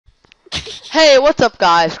Hey, what's up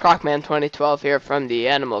guys? Crocman2012 here from the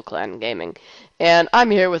Animal Clan Gaming. And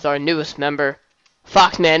I'm here with our newest member,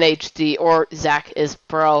 Foxman HD, or Zach is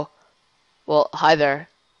Pro. Well, hi there.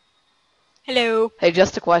 Hello. Hey,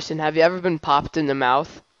 just a question. Have you ever been popped in the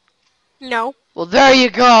mouth? No. Well, there you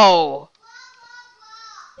go!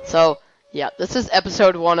 So, yeah, this is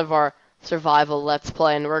episode 1 of our survival Let's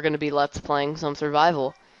Play, and we're going to be Let's Playing some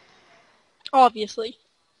survival. Obviously.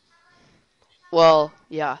 Well,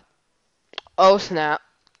 yeah. Oh snap,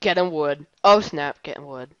 getting wood. Oh snap, getting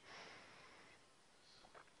wood.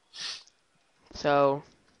 So,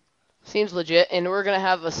 seems legit, and we're gonna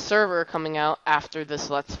have a server coming out after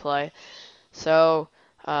this Let's Play. So,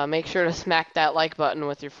 make sure to smack that like button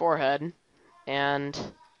with your forehead. And,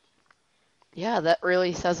 yeah, that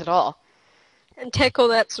really says it all. And tickle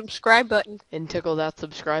that subscribe button. And tickle that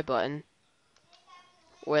subscribe button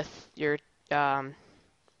with your,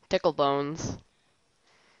 tickle bones.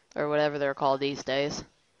 Or whatever they're called these days.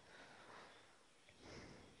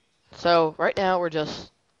 So, right now we're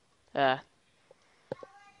just, well,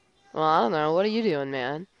 I don't know. What are you doing,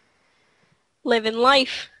 man? Living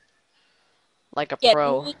life. Like a Getting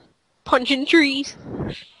pro. meat, punching trees.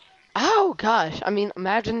 Oh, gosh. I mean,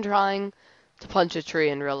 imagine trying to punch a tree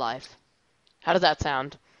in real life. How does that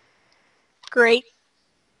sound? Great.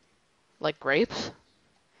 Like grapes?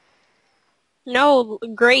 No,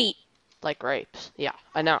 great. Like grapes. Yeah,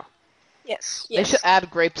 I know. Yes, They should yes.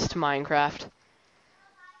 add grapes to Minecraft.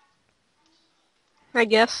 I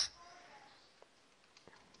guess.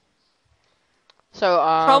 So,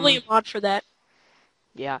 Probably a mod for that.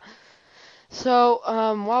 yeah. So,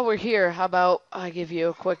 while we're here, how about I give you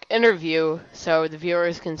a quick interview so the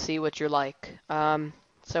viewers can see what you're like.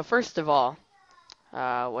 So first of all,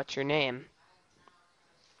 what's your name?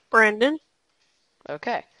 Brandon.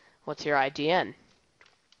 Okay. What's your IGN?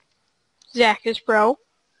 Zach is bro.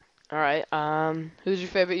 Alright, who's your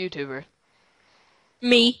favorite YouTuber?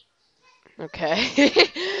 Me. Okay.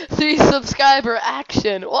 3 subscriber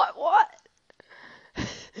action. What?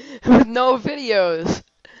 With no videos.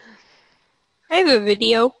 I have a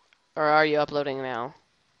video. Or are you uploading now?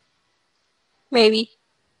 Maybe.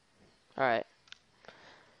 Alright.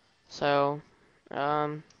 So,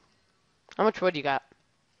 how much wood you got?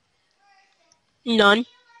 None.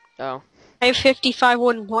 Oh. I have 55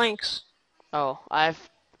 wooden planks. Oh,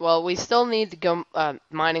 well, we still need to go,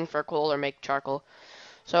 mining for coal or make charcoal.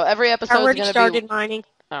 So every I episode's already gonna started mining.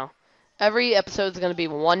 every episode's gonna be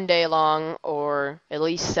 1 day long, or at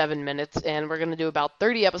least 7 minutes, and we're gonna do about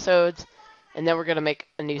 30 episodes, and then we're gonna make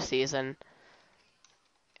a new season.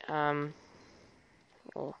 Well,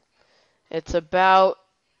 it's about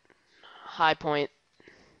high point.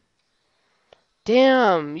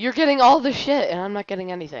 Damn, you're getting all the shit, and I'm not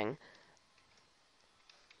getting anything.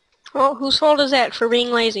 Well, whose fault is that for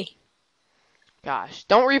being lazy? Gosh,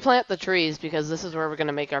 don't replant the trees, because this is where we're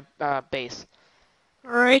gonna make our base.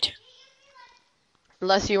 Alright.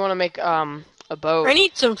 Unless you want to make a boat. I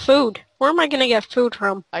need some food. Where am I gonna get food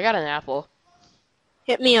from? I got an apple.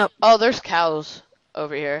 Hit me up. Oh, there's cows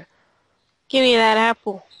over here. Give me that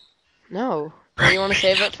apple. No. You want to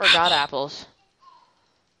save it for god apples.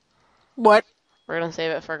 What? We're gonna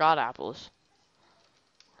save it for god apples.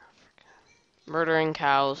 Murdering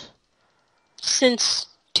cows. Since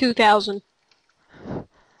 2000.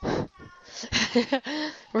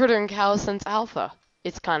 Murdering cows since alpha.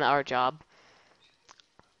 It's kind of our job.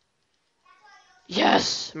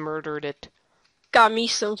 Yes! Murdered it. Got me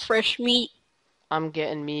some fresh meat. I'm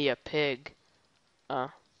getting me a pig.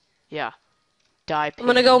 Yeah. Die pig. I'm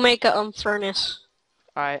gonna go make a furnace.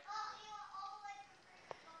 Alright.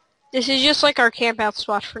 This is just like our camp out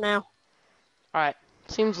spot for now. Alright.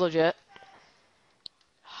 Seems legit.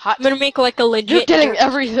 Hot. I'm gonna make like a legit. You're getting dirt.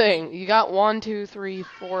 everything! You got 1, 2, 3,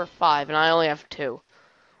 4, 5, and I only have 2.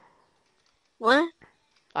 What?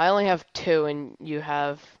 I only have 2, and you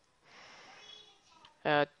have...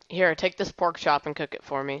 here, take this pork chop and cook it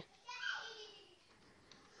for me.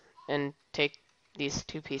 And take these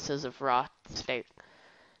 2 pieces of raw steak.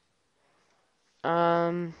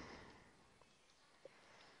 Okay,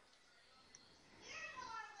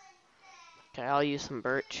 I'll use some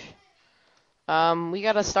birch. We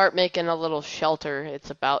gotta start making a little shelter. It's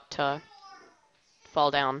about to fall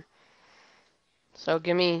down. So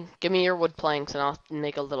give me your wood planks and I'll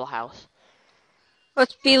make a little house.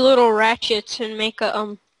 Let's be little ratchets and make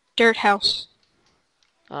a dirt house.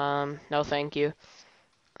 No thank you.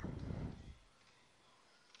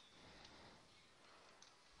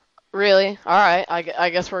 Really? Alright, I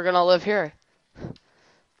guess we're gonna live here.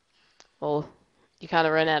 Well, you kinda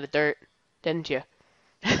ran out of dirt, didn't you?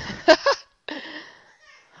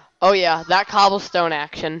 Oh yeah, that cobblestone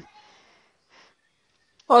action.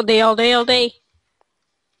 All day, all day, all day.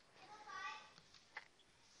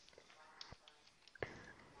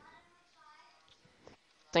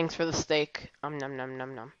 Thanks for the steak. Num num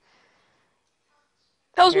num num.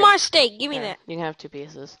 That was Here, my steak. Give me here. that. You can have 2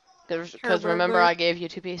 pieces. Because remember, Herburger. I gave you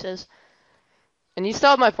 2 pieces, and you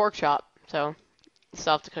still have my pork chop, so you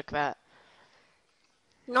still have to cook that.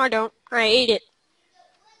 No, I don't. I ate it.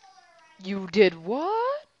 You did what?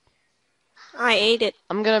 I ate it.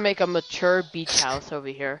 I'm gonna make a mature beach house over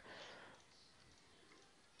here.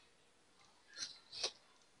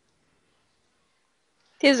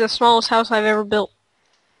 This is the smallest house I've ever built.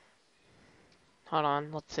 Hold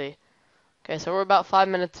on, let's see. Okay, so we're about 5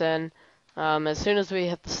 minutes in. As soon as we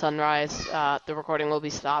hit the sunrise, the recording will be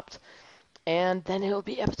stopped. And then it will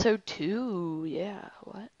be episode 2. Yeah,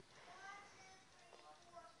 what?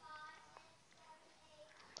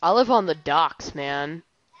 I live on the docks, man.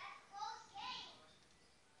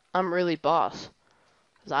 I'm really boss.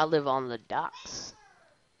 Because I live on the docks.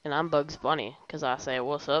 And I'm Bugs Bunny. Because I say,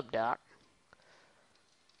 what's up, Doc?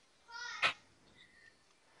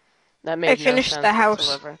 That I made no finished the sense house.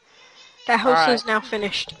 whatsoever. The house Alright. is now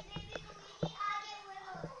finished.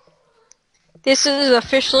 This is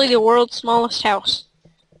officially the world's smallest house.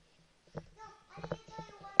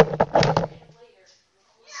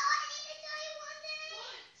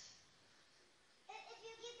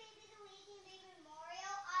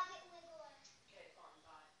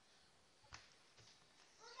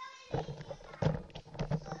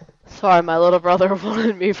 Sorry, my little brother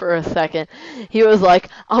wanted me for a second. He was like,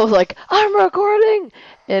 I was like, I'm recording!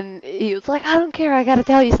 And he was like, I don't care, I gotta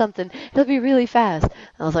tell you something. It'll be really fast. And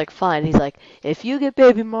I was like, fine. He's like, if you get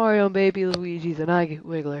Baby Mario and Baby Luigi, then I get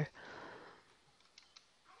Wiggler.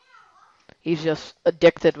 He's just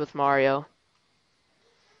addicted with Mario.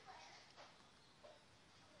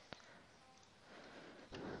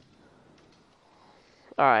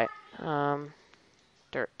 Alright,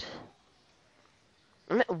 dirt.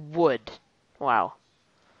 I meant wood. Wow.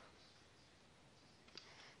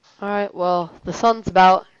 Alright, well, the sun's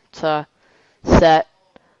about to set.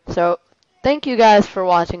 So, thank you guys for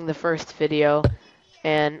watching the first video.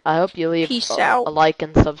 And I hope you leave Peace a out. like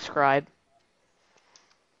and subscribe.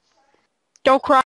 Don't cry.